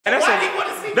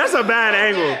That's a bad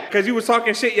angle. Cause you was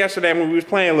talking shit yesterday when we was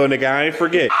playing, little nigga. I ain't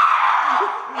forget.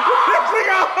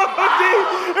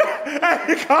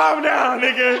 Hey, calm down,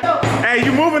 nigga. Hey,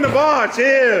 you moving the ball,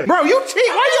 chill. Bro, you cheat.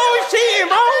 Why you always cheating,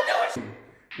 bro?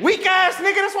 Weak ass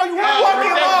nigga, that's why you want to walk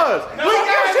in laws. Weak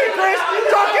ass shit, Chris.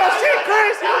 Talk your shit,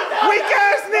 Chris. Weak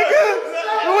ass nigga.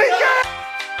 Weak ass.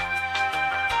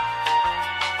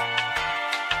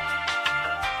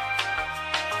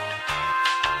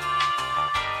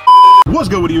 What's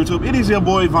good with YouTube? It is your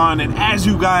boy Von, and as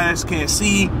you guys can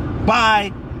see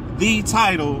by the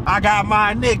title, I got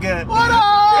my nigga. What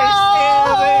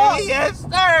up? Yes,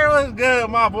 sir. What's good,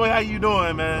 my boy? How you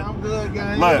doing, man? I'm good,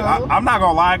 guys. Look, I'm not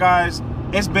gonna lie, guys.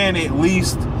 It's been at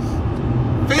least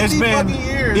 50 fucking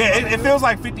years. Yeah, it feels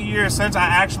like 50 years since I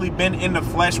actually been in the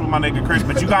flesh with my nigga Chris.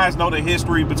 But you guys know the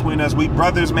history between us. We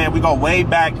brothers, man. We go way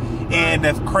back. And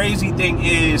the crazy thing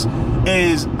is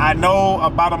I know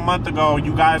about a month ago,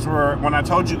 you guys were, when I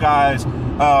told you guys,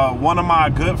 one of my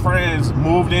good friends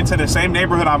moved into the same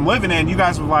neighborhood I'm living in. You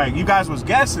guys was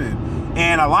guessing.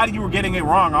 And a lot of you were getting it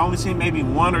wrong. I only seen maybe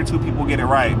 1 or 2 people get it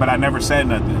right, but I never said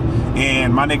nothing.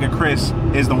 And my nigga Chris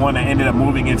is the one that ended up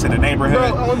moving into the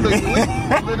neighborhood. Bro, this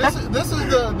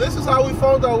is how we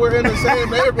found out we're in the same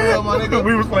neighborhood, my nigga.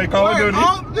 We was playing Call of Duty.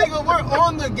 We're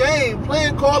on the game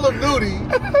playing Call of Duty.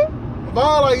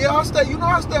 Vaughn like, yeah, I stay out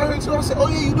here too. I said, oh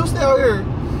yeah, you do stay out here.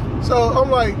 So I'm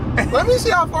like, let me see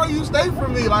how far you stay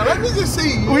from me. Like, let me just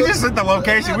see. We just hit the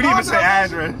location. Yeah, we didn't even say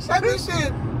address. Let me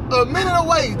shit a minute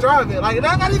away driving. Like,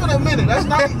 that's not even a minute. That's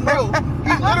not, bro.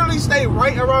 He literally stayed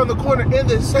right around the corner in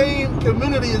the same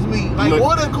community as me. Like, look,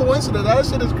 what a coincidence. That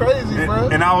shit is crazy, bro.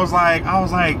 And I was like,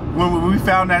 when we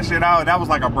found that shit out, that was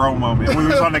like a bro moment. We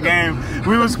was on the game,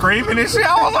 we was screaming and shit.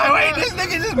 I was like, wait, this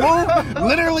nigga just moved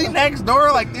literally next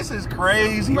door. Like, this is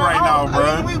crazy, bro, right now, bro.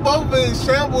 I mean, we both in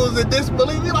shambles and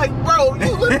disbelief. We like, bro,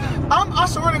 I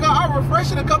swear to God, I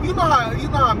refresh it a couple. You know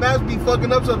how maps be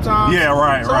fucking up sometimes. Yeah,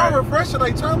 right, so right. I refresh it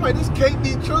like, I'm like, this can't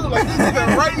be true. Like, this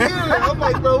nigga right here. I'm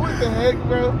like, bro, what the heck,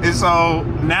 bro? And so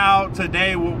now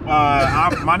today,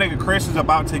 my nigga Chris is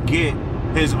about to get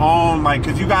his own, like,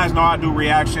 cause you guys know I do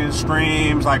reaction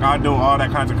streams, like I do all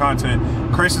that kinds of content.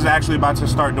 Chris is actually about to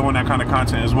start doing that kind of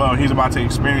content as well. He's about to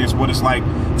experience what it's like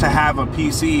to have a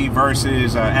PC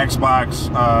versus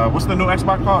Xbox. What's the new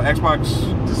Xbox called? Xbox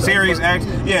Series X?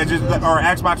 Yeah, or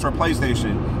Xbox or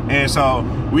PlayStation. And so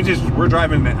we're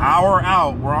driving an hour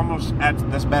out. We're almost at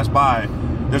this Best Buy.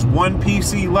 There's one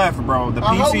PC left, bro. The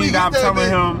PC that I'm telling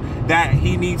him that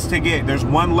he needs to get. There's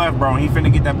one left, bro. And he finna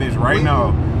get that bitch right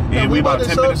now. And we about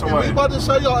 10 minutes away. We about to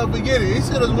show y'all if we get it. He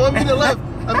said there's 1 minute left.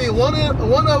 I mean, one of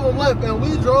them left, and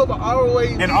we drove an hour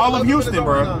away. In all of Houston,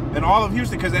 bro. In all of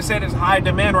Houston, because they said it's high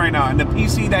demand right now. And the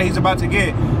PC that he's about to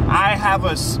get, I have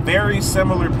a very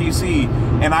similar PC,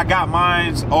 and I got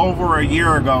mine over a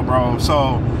year ago, bro.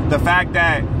 So the fact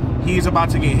that he's about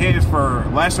to get his for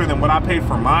lesser than what I paid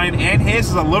for mine, and his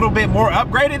is a little bit more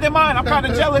upgraded than mine. I'm kind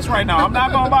of jealous right now. I'm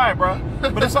not gonna lie, bro.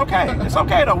 But it's okay. It's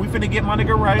okay though. We finna get my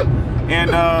nigga right,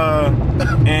 and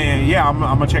yeah, I'm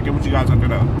gonna check in with you guys after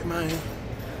that. Man,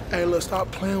 hey, look, stop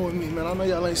playing with me, man. I know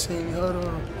y'all ain't seen me. Hold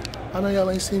on. I know y'all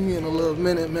ain't seen me in a little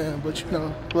minute, man. But you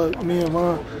know, look, me and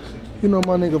Von, you know,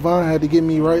 my nigga Von had to get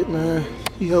me right, man.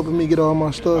 He helping me get all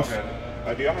my stuff. Okay.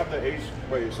 Do y'all have the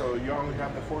wait, so you only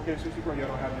have the 4K 64, y'all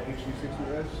don't have the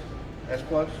HD60S? S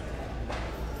Plus?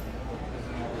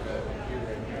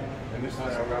 And this is the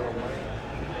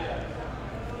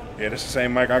yeah, this is the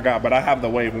same mic I got, but I have the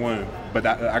Wave 1. But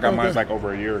I got mine like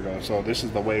over a year ago. So this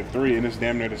is the Wave 3, and it's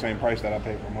damn near the same price that I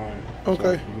paid for mine. Okay.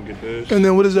 So you can get this. And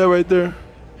then what is that right there?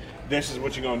 This is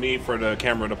what you're going to need for the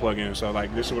camera to plug in. So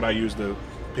like this is what I use to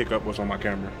pick up what's on my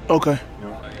camera. Okay. You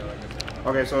know?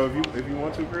 Okay, so if you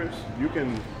want to, Chris, you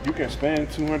can spend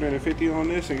 $250 on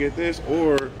this and get this,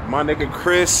 or my nigga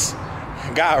Chris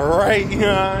got right. You know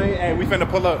what I mean? Hey, we finna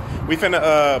pull up. We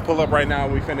finna pull up right now.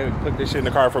 We finna put this shit in the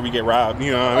car before we get robbed.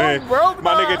 You know what I mean? Bro,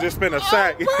 my nigga just spent a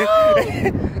sack. I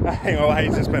ain't gonna lie, he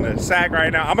just spent a sack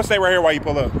right now. I'm gonna stay right here while you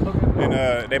pull up. And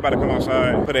they about to come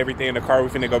outside, put everything in the car. We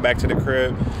finna go back to the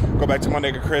crib, go back to my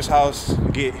nigga Chris' house,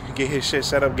 get his shit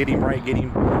set up, get him right, get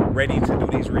him ready to do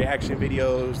these reaction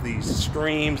videos, these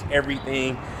streams,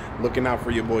 everything. Looking out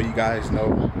for your boy, you guys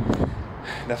know.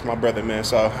 That's my brother, man.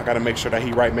 So I gotta make sure that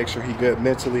he right, make sure he good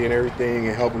mentally and everything,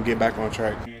 and help him get back on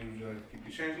track.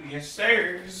 Yes,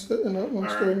 sir. Sitting up, I'm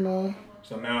straight now.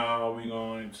 So now we're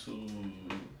going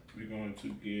to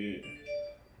get.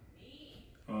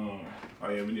 Oh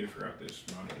yeah, we need to figure out this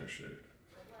monitor shit.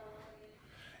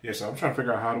 Yeah, so I'm trying to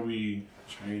figure out how do we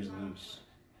change this.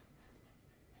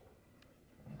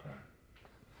 Okay.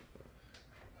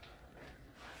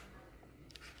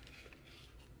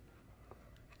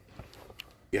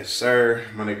 Yes, sir.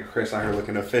 My nigga Chris out here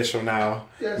looking official now.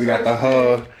 Yes, we got the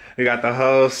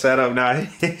whole setup now.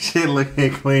 Shit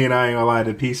looking clean. I ain't gonna lie.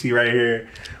 The PC right here.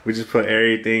 We just put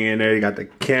everything in there. You got the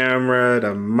camera,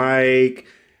 the mic.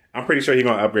 I'm pretty sure he's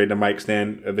gonna upgrade the mic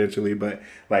stand eventually, but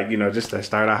like, you know, just to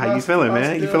start out, how you feeling,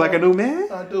 man? You feel like a new man?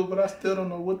 I do, but I still don't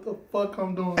know what the fuck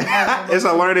I'm doing. It's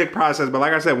a learning process, but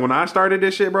like I said, when I started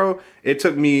this shit, bro, it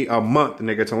took me a month,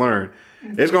 nigga, to learn.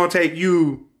 It's gonna take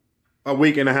you a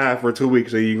week and a half or 2 weeks,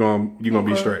 so you gonna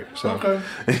be straight. So,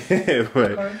 but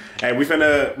hey, we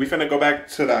finna go back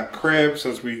to that crib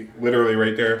since we literally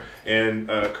right there, and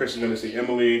Chris is gonna see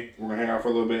Emily. We're gonna hang out for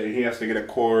a little bit, and he has to get a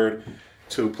cord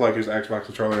to plug his Xbox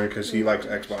controller in because he likes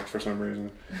Xbox for some reason,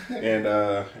 and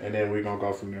then we're gonna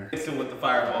go from there. Mixing with the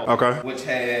Fireball, okay, which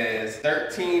has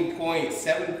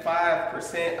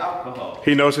 13.75% alcohol.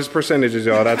 He knows his percentages,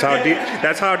 y'all. That's how deep.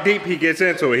 That's how deep he gets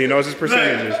into it. He knows his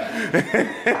percentages.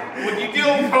 When you deal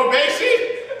with probation,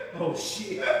 oh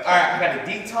shit! All right, I got a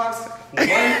detox. 1,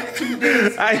 2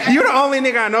 days. You're the only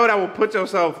nigga I know that will put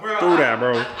yourself through that,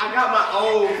 bro. I got my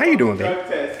own. How you doing, drug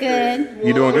test. Good.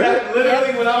 You doing good?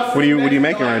 Literally, when I was What are you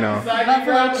making right now?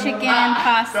 Buffalo chicken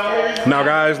pasta. Now,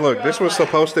 guys, look, this was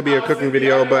supposed to be a cooking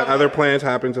video, but other plans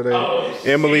happened today.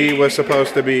 Emily was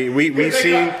supposed to be. We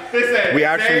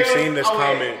actually seen this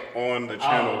comment on the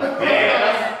channel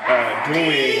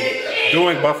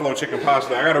doing buffalo chicken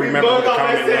pasta. I gotta remember what the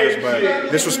comment was, but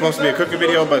this was supposed to be a cooking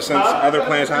video, but since other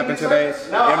plans happened today,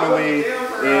 Emily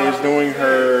is doing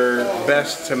her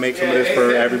best to make some of this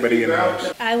for everybody in the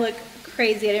house. I look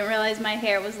crazy. I didn't realize my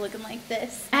hair was looking like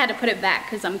this. I had to put it back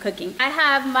because I'm cooking. I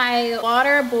have my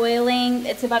water boiling.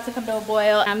 It's about to come to a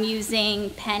boil. I'm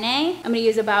using penne. I'm gonna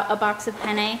use about a box of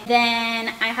penne.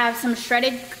 Then I have some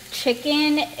shredded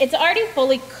chicken. It's already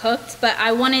fully cooked, but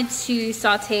I wanted to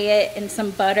saute it in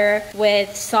some butter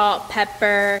with salt,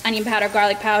 pepper, onion powder,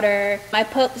 garlic powder. I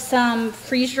put some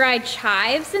freeze-dried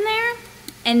chives in there,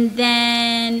 and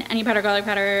then onion powder, garlic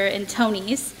powder, and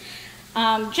Tony's.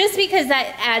 Just because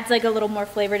that adds like a little more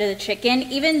flavor to the chicken,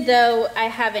 even though I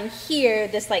have in here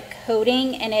this like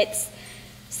coating, and it's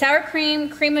sour cream,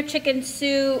 cream of chicken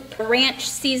soup, ranch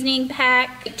seasoning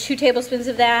pack, 2 tablespoons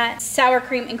of that, sour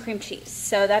cream and cream cheese.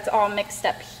 So that's all mixed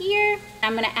up here.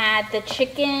 I'm gonna add the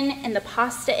chicken and the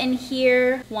pasta in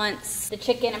here. Once the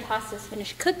chicken and pasta is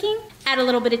finished cooking, add a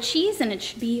little bit of cheese and it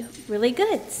should be really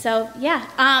good. So yeah,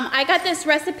 I got this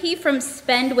recipe from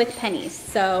Spend with Pennies.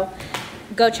 So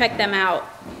go check them out.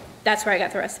 That's where I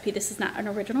got the recipe. This is not an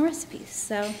original recipe.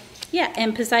 So yeah,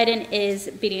 and Poseidon is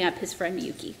beating up his friend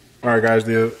Yuki. All right, guys,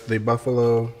 the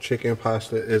buffalo chicken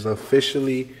pasta is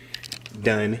officially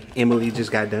done. Emily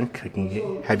just got done cooking it.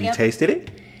 Have you tasted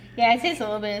it? Yeah, I taste a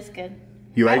little bit. It's good.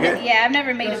 You like it? Yeah, I've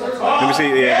never made it before. Let me see.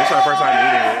 Yeah, this is our first time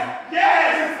eating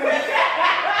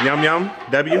it. Yum yum.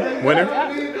 W. Winner.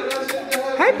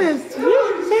 Hey, Miss. Say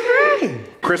hi.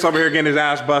 Chris over here getting his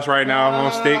ass bust right now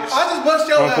on sticks. I just bust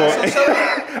your ass.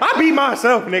 I beat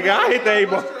myself, nigga. I hit the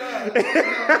A-ball.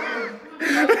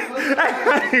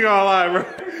 I ain't gonna lie, bro.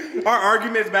 Our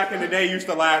arguments back in the day used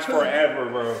to last forever,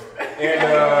 bro. And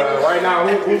right now,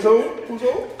 who's who? Who's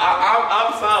who?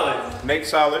 I'm solid. Nate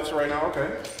Solids right now, okay.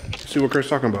 Let's see what Chris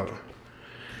talking about.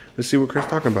 Let's see what Chris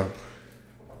talking about.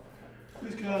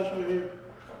 These guys right here.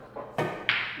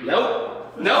 Nope.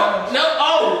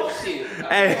 Oh shit.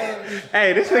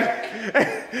 Hey, this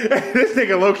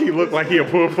nigga low-key look like he a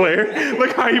pool player.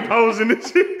 Look how he posing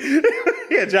this shit.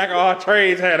 He a jack of all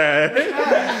trades had a.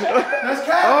 That's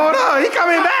cat. Oh no, he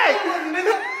coming back.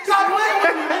 Stop playing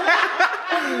with me,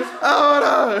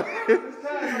 Oh nigga.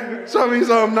 no. Show me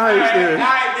something nice then.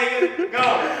 Alright, nigga, go.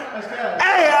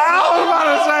 Hey, I was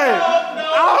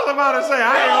about to say,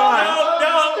 I ain't gonna lie.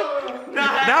 No.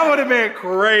 That would have been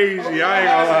crazy. I ain't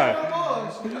gonna lie.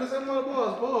 You got the same amount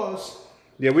of balls.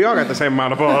 Yeah, we all got the same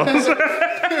amount of balls. That's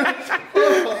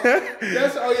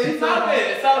all you It's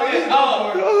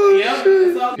all good. Oh, yeah.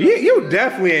 It's all good. You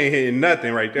definitely ain't hitting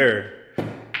nothing right there.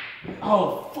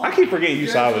 Oh, fuck. I keep forgetting you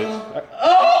solid.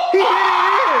 Oh! He hit it,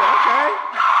 okay.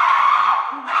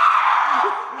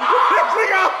 This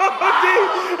nigga OD.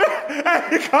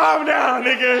 Hey, calm down,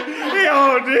 nigga. He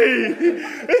OD.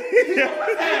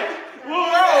 No.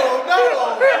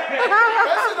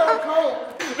 That shit don't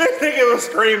count. This nigga was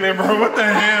screaming, bro. What the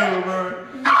hell, bro?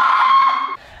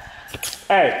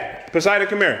 Hey, Poseidon,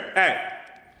 come here. Hey,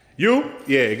 you?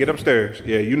 Yeah, get upstairs.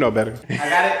 Yeah, you know better. I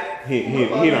got it. He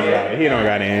don't got it. He don't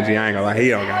got it, Angie. I ain't gonna lie. He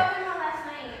don't got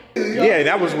it. Yeah,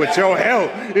 that was with your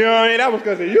help. You know what I mean? That was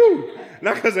because of you.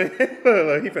 Not because of him.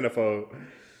 Look, he finna fold.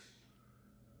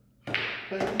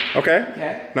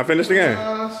 Okay. Now finish the game.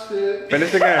 Oh, shit.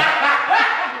 Finish the game.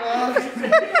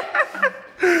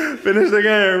 Finish the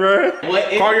game, bro.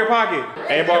 What is Call it? your pocket.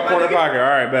 A-ball, corner pocket. All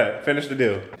right, bet. Finish the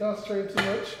deal. Y'all straight too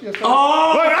much. Yes, sir.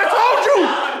 Oh! Look, I told you.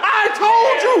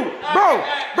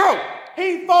 Bro.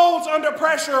 He folds under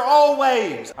pressure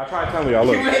always. I tried telling y'all,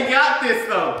 look. You ain't got this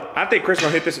though. I think Chris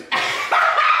gonna hit this.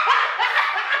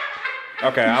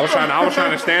 Okay, I was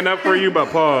trying to stand up for you, but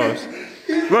pause.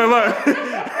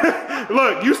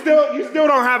 Look, you still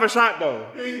don't have a shot though.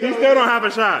 You still don't have a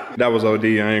shot. That was OD, I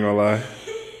ain't gonna lie.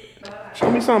 Show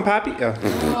me something, Poppy. Yeah.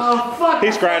 Oh, fuck.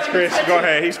 He scratched, Chris. Go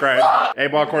ahead, he scratched.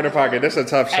 A-ball, corner pocket. This is a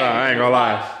tough shot, I ain't gonna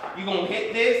lie. You gonna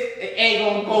hit this, it ain't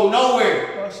gonna go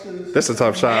nowhere. Watch this. This is a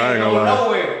tough shot, I ain't gonna lie.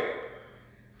 Nowhere.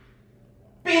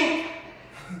 Bink.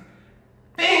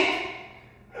 Bink.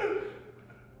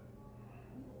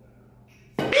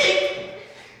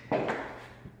 Bink.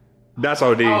 That's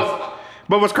OD.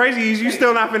 But what's crazy is you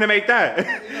still not finna make that.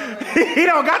 He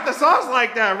don't got the sauce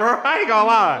like that, bro. I ain't gonna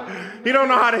lie. He don't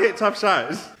know how to hit tough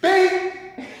shots. Bing!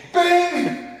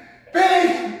 Bing!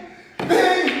 Bing!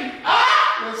 Bing!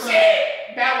 Ah!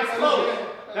 Shit! That was close.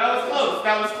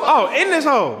 Oh, in this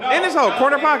hole. In this hole.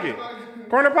 Corner pocket.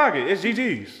 Corner pocket. It's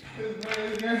GG's.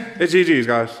 It's GG's,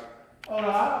 guys. Oh, no,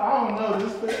 I don't know.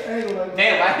 This angle like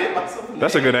Damn, I hit myself in the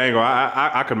That's a head. good angle.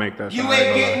 I could make that You shot. I ain't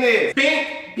ain't getting this.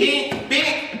 Bink, bink,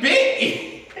 bink,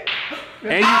 bink. gonna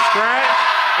lie. And you scratch.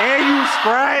 And you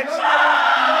scratch.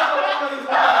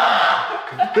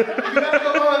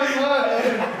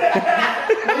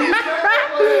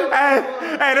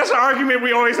 Hey, that's an argument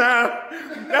we always have.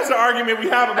 That's an argument we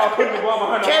have about putting the ball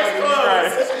behind the Catch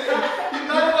line. close. You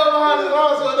gotta go behind his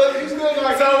arm, so you still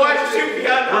got. So why you shoot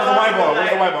behind the Where's the white ball? Where's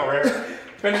the line? white ball, right?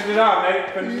 Finish it out,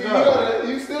 Nate. Finish it out.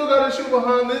 You still gotta shoot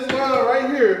behind this line right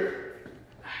here.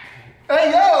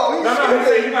 Hey yo, No, he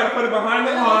said you gotta put it behind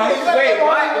the line. Wait,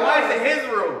 why is it his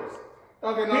rules?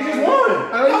 Okay, no, He just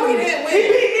won. No, he didn't win. He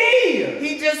beat me.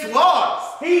 He just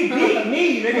lost. He beat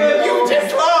me, nigga. You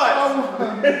just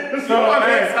lost. So, on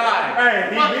hey, his side.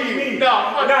 hey, Fuck he beat you. me. No,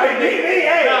 fuck he beat me.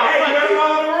 Hey, No, hey, fuck you gotta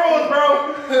follow the rules,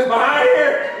 bro. Behind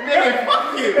here. Nigga,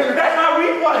 fuck you. That's how we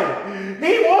play.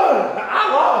 He won.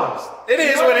 I lost. It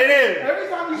is what it is. Every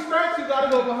time you scratch, you gotta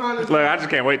go behind this. Look, I just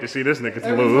can't wait to see this nigga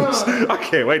Every lose. time. I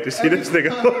can't wait to see Every this nigga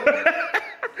time. lose.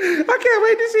 I can't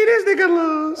wait to see this nigga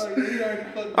lose. Oh, yeah, you already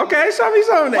fucked up. Okay, show me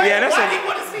something. Wait, Yeah, why do you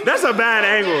wanna see that's a this bad so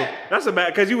angle. bad? That's a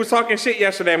bad, cause you was talking shit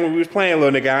yesterday when we was playing,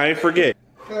 little nigga. I ain't forget.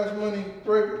 Cash money,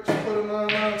 break, put a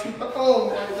 9-9, 2. Oh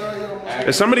my god, you almost.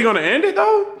 Is somebody gonna end it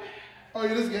though? Oh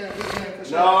yeah, this game for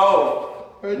sure. No.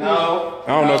 Right No. I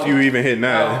don't know if you even hitting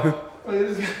that. No. Oh, yeah,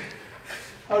 this game.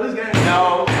 Oh, this game.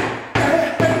 No.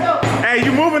 Hey,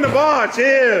 you moving the ball.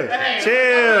 Chill.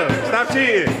 Chill. Stop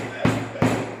cheating.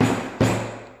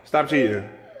 Stop cheating.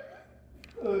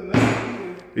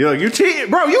 Yo, you cheating,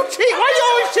 bro. You cheat. Why you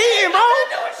always cheating, bro?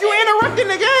 You interrupting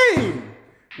the game.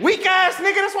 Weak ass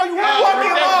nigga. That's why you want to walk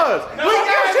in laws. Weak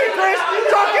ass shit, Chris.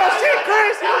 Talk your shit,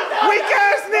 Chris. Weak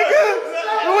ass nigga.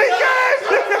 Weak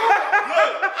ass.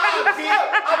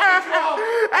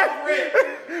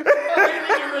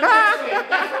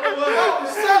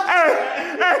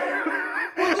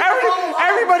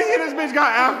 Everybody in this bitch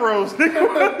got afros.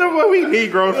 Nigga, we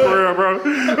Negroes for real, bro.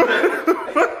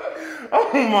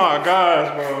 Oh my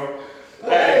gosh, bro.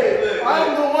 Hey,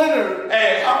 I'm the winner.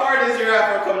 Hey, how far does your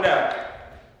afro come down?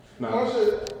 My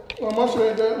shit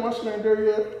ain't there. My shit ain't there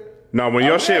yet. No, when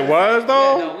your shit was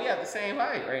though, Yeah, no, we have the same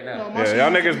height right now. No, my Yeah, shit y'all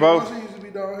used to niggas be- both- My shit used to be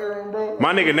down here, bro.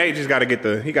 my nigga Nate just gotta get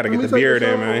the we the take beard a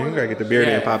shot in, man. for He gotta get the one? beard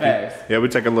in, Yeah, Poppy. facts. Yeah, we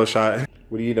take a little shot.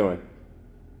 What are you doing?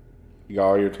 You got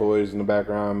all your toys in the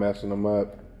background, messing them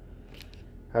up.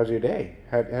 How's your day?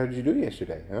 How did you do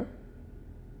yesterday, huh?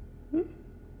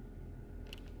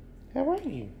 How are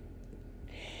you?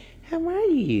 How are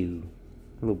you,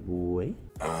 little boy?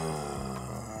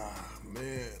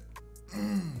 Man.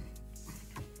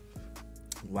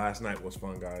 Last night was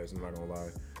fun, guys. I'm not gonna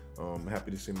lie.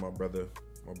 Happy to see my brother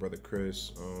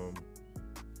Chris.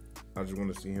 I just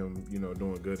want to see him,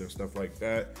 doing good and stuff like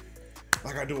that.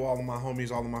 Like I do all of my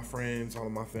homies, all of my friends, all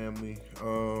of my family.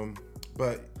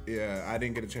 But yeah, I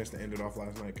didn't get a chance to end it off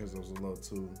last night because it was a little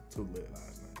too lit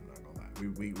last night. I'm not gonna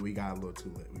lie. We got a little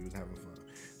too lit. We was having fun.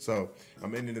 So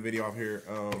I'm ending the video off here.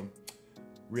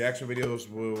 Reaction videos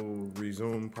will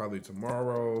resume probably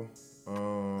tomorrow.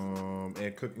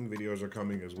 And cooking videos are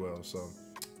coming as well. So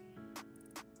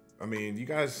I mean, you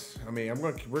guys,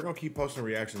 we're gonna keep posting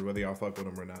reactions whether y'all fuck with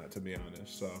them or not, to be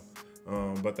honest. So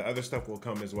but the other stuff will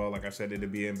come as well. Like I said, it'll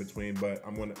be in between, but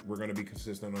we're gonna be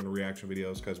consistent on the reaction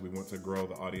videos because we want to grow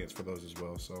the audience for those as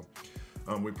well. So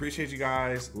we appreciate you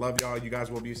guys. Love y'all. You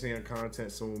guys will be seeing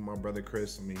content soon with my brother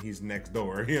Chris. I mean, he's next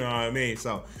door. You know what I mean?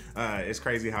 So it's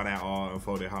crazy how that all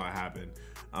unfolded, how it happened.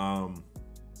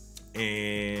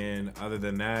 And other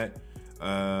than that,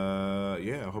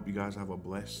 yeah, I hope you guys have a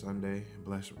blessed Sunday,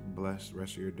 blessed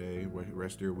rest of your day,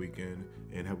 rest of your weekend,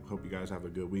 and hope you guys have a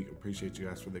good week. Appreciate you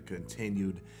guys for the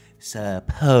continued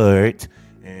support,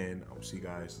 and I'll see you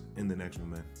guys in the next one,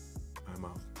 man. I'm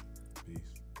out.